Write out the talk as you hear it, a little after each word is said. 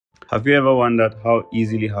Have you ever wondered how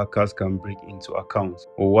easily hackers can break into accounts,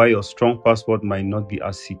 or why your strong password might not be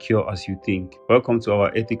as secure as you think? Welcome to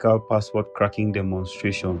our ethical password cracking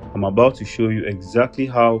demonstration. I'm about to show you exactly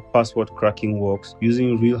how password cracking works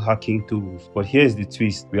using real hacking tools. But here's the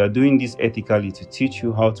twist: we are doing this ethically to teach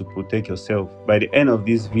you how to protect yourself. By the end of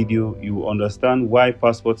this video, you will understand why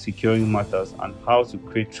password securing matters and how to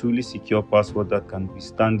create truly secure password that can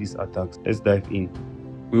withstand these attacks. Let's dive in.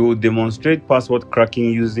 We will demonstrate password cracking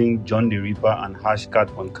using John the Ripper and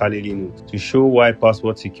Hashcat on Kali Linux to show why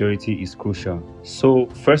password security is crucial. So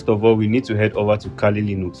first of all, we need to head over to Kali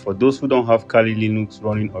Linux. For those who don't have Kali Linux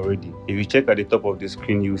running already, if you check at the top of the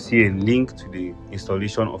screen, you will see a link to the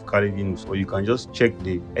installation of Kali Linux, or you can just check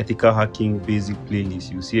the ethical hacking basic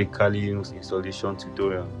playlist. You'll see a Kali Linux installation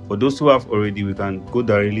tutorial. For those who have already, we can go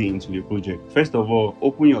directly into the project. First of all,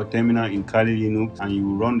 open your terminal in Kali Linux and you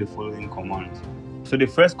will run the following commands. So the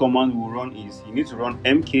first command we will run is, you need to run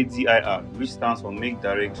mkdir, which stands for make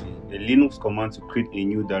directory, a Linux command to create a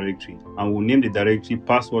new directory, and we'll name the directory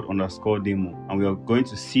password_demo, and we are going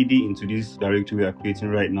to cd into this directory we are creating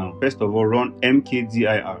right now. First of all, run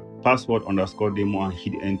mkdir password_demo and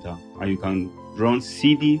hit enter, and you can run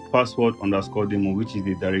cd password_demo, which is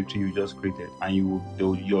the directory you just created, and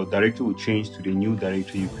your directory will change to the new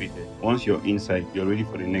directory you created. Once you're inside, you're ready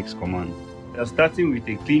for the next command. We are starting with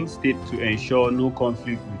a clean state to ensure no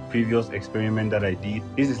conflict with previous experiment that I did.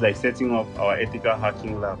 This is like setting up our ethical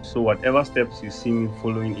hacking lab. So whatever steps you see me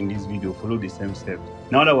following in this video, follow the same steps.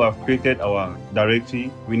 Now that we have created our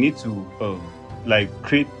directory, we need to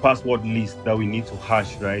create password list that we need to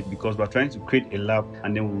hash, right? Because we're trying to create a lab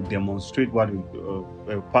and then we'll demonstrate what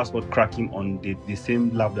password cracking on the same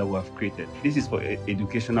lab that we have created. This is for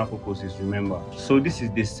educational purposes, remember. So this is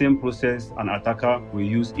the same process an attacker will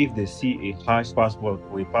use if they see a hash password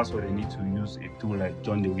or a password they need to use a tool like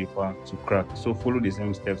John the Ripper to crack. So follow the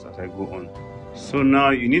same steps as I go on. So now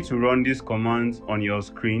you need to run these commands on your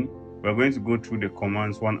screen. We're going to go through the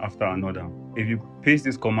commands one after another. If you paste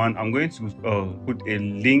this command, I'm going to put a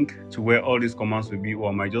link to where all these commands will be, or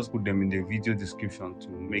I might just put them in the video description to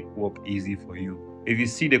make work easy for you. If you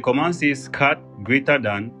see, the command says cat greater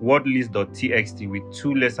than wordlist.txt with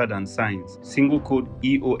 2 lesser than signs, single quote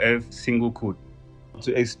EOF single quote.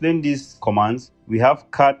 To explain these commands, we have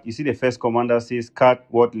cat. You see the first command that says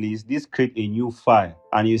cat wordlist. This create a new file,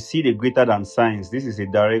 and you see the greater than signs. This is a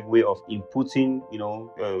direct way of inputting,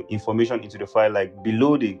 information into the file. Like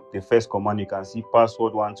below the first command, you can see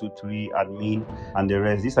password 123 admin and the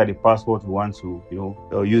rest. These are the passwords we want to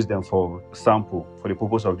use them for sample for the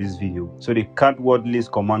purpose of this video. So the cat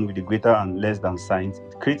wordlist command with the greater and less than signs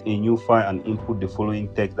create a new file and input the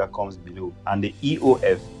following text that comes below. And the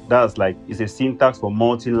EOF, that's it's a syntax for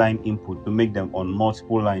multi-line input to make them on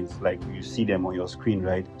multiple lines, like you see them on your screen,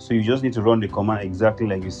 right? So you just need to run the command exactly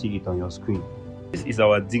like you see it on your screen. This is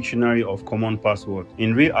our dictionary of common passwords.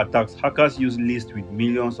 In real attacks, hackers use lists with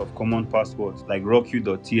millions of common passwords like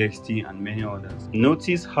rockyou.txt and many others.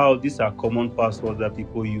 Notice how these are common passwords that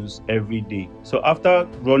people use every day. So after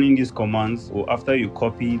running these commands, or after you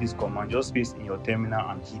copy this command, just paste in your terminal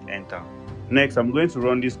and hit enter. Next, I'm going to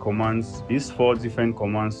run these commands, these 4 different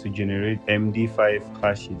commands to generate MD5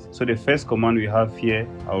 hashes. So the first command we have here,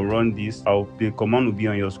 I'll run this. The command will be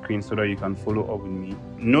on your screen so that you can follow up with me.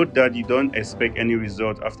 Note that you don't expect any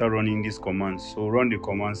result after running these commands. So run the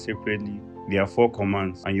commands separately. There are 4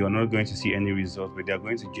 commands and you are not going to see any result, but they are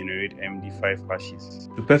going to generate MD5 hashes.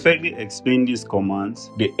 To perfectly explain these commands,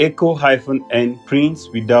 the echo-n prints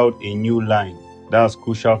without a new line. That's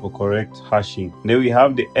crucial for correct hashing. Then we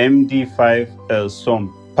have the MD5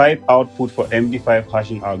 sum, pipe output for MD5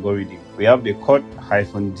 hashing algorithm. We have the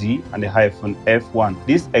cut-d and the -f1.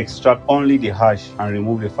 This extract only the hash and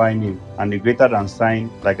remove the file name. And the greater than sign,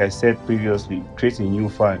 like I said previously, create a new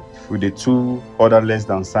file with the 2 other less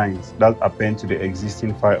than signs that append to the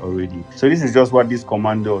existing file already. So this is just what this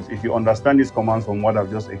command does. If you understand this command from what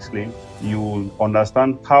I've just explained, you will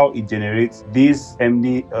understand how it generates these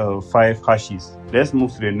MD5 hashes. Let's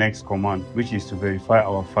move to the next command, which is to verify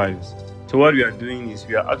our files. So what we are doing is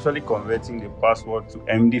we are actually converting the password to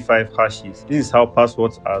MD5 hashes. This is how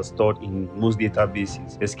passwords are stored in most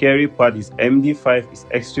databases. The scary part is MD5 is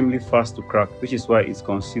extremely fast to crack, which is why it's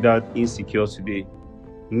considered insecure today.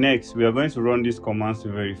 Next, we are going to run these commands to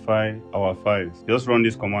verify our files. Just run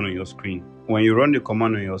this command on your screen. When you run the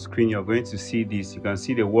command on your screen, you're going to see this. You can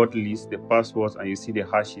see the word list, the passwords, and you see the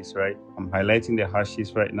hashes, right? I'm highlighting the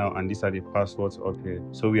hashes right now, and these are the passwords up here.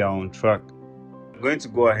 So we are on track. We're going to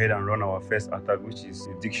go ahead and run our first attack, which is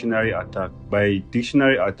the dictionary attack. By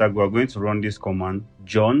dictionary attack, we're going to run this command: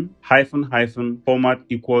 John --format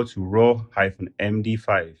equal to raw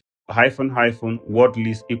 -md5. word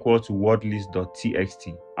list equal to word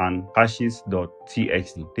list.txt and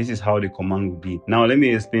hashes.txt. This is how the command will be. Now let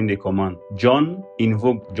me explain the command. John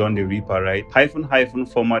invoked John the Ripper, right? --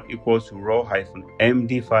 format equals to raw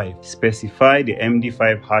MD5. Specify the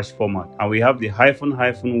MD5 hash format, and we have the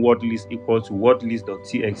 -- word list equal to word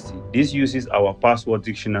list.txt. This uses our password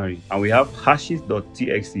dictionary, and we have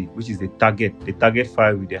hashes.txt, which is the target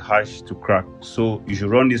file with the hash to crack. So you should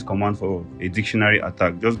run this command for a dictionary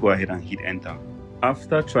attack. Just go ahead and hit enter.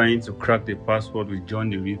 After trying to crack the password with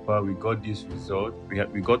John the Ripper, we got this result.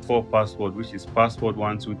 We got 4 passwords, which is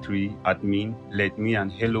password123, admin, let me,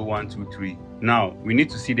 and hello123. Now we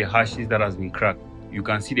need to see the hashes that has been cracked. You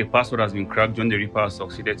can see the password has been cracked. John the Ripper has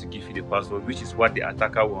succeeded to give you the password, which is what the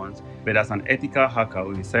attacker wants. But as an ethical hacker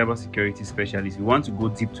or a cybersecurity specialist, you want to go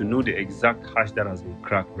deep to know the exact hash that has been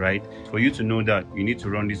cracked, right? For you to know that, you need to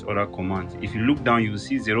run this other command. If you look down, you will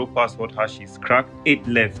see 0 password hash is cracked, 8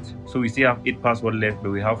 left. So we still have 8 password left,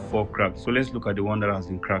 but we have 4 cracked. So let's look at the one that has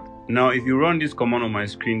been cracked. Now, if you run this command on my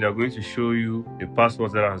screen, they're going to show you the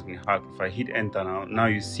passwords that has been hacked. If I hit enter now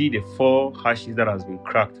you see the 4 hashes that has been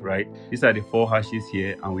cracked, right? These are the 4 hashes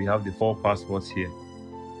here, and we have the 4 passwords here.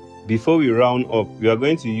 Before we round up, we are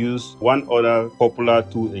going to use one other popular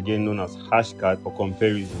tool again known as Hashcat for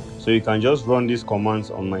comparison. So you can just run these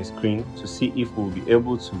commands on my screen to see if we'll be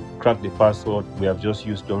able to crack the password we have just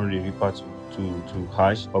used John the Ripper to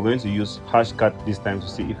hash. We're going to use Hashcat this time to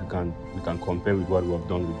see if we can compare with what we have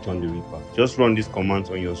done with John the Ripper. Just run these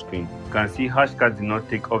commands on your screen. You can see Hashcat did not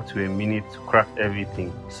take up to a minute to crack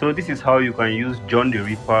everything. So this is how you can use John the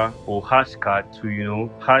Ripper or Hashcat to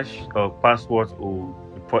hash passwords, or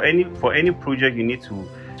for any project you need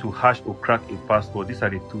to hash or crack a password. These are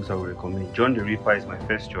the tools I would recommend. John the Ripper is my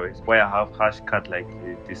first choice, while I have Hashcat like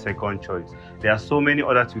the second choice. There are so many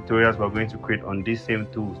other tutorials we're going to create on these same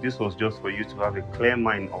tools. This was just for you to have a clear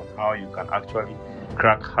mind on how you can actually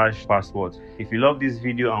crack hash passwords. If you love this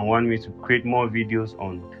video and want me to create more videos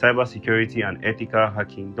on cybersecurity and ethical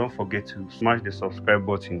hacking, don't forget to smash the subscribe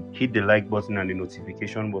button, hit the like button and the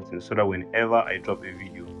notification button, so that whenever I drop a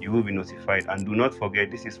video, you will be notified. And do not forget,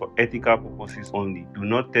 this is for ethical purposes only. Do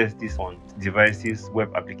not test this on devices,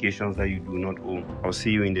 web applications that you do not own. I'll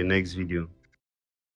see you in the next video.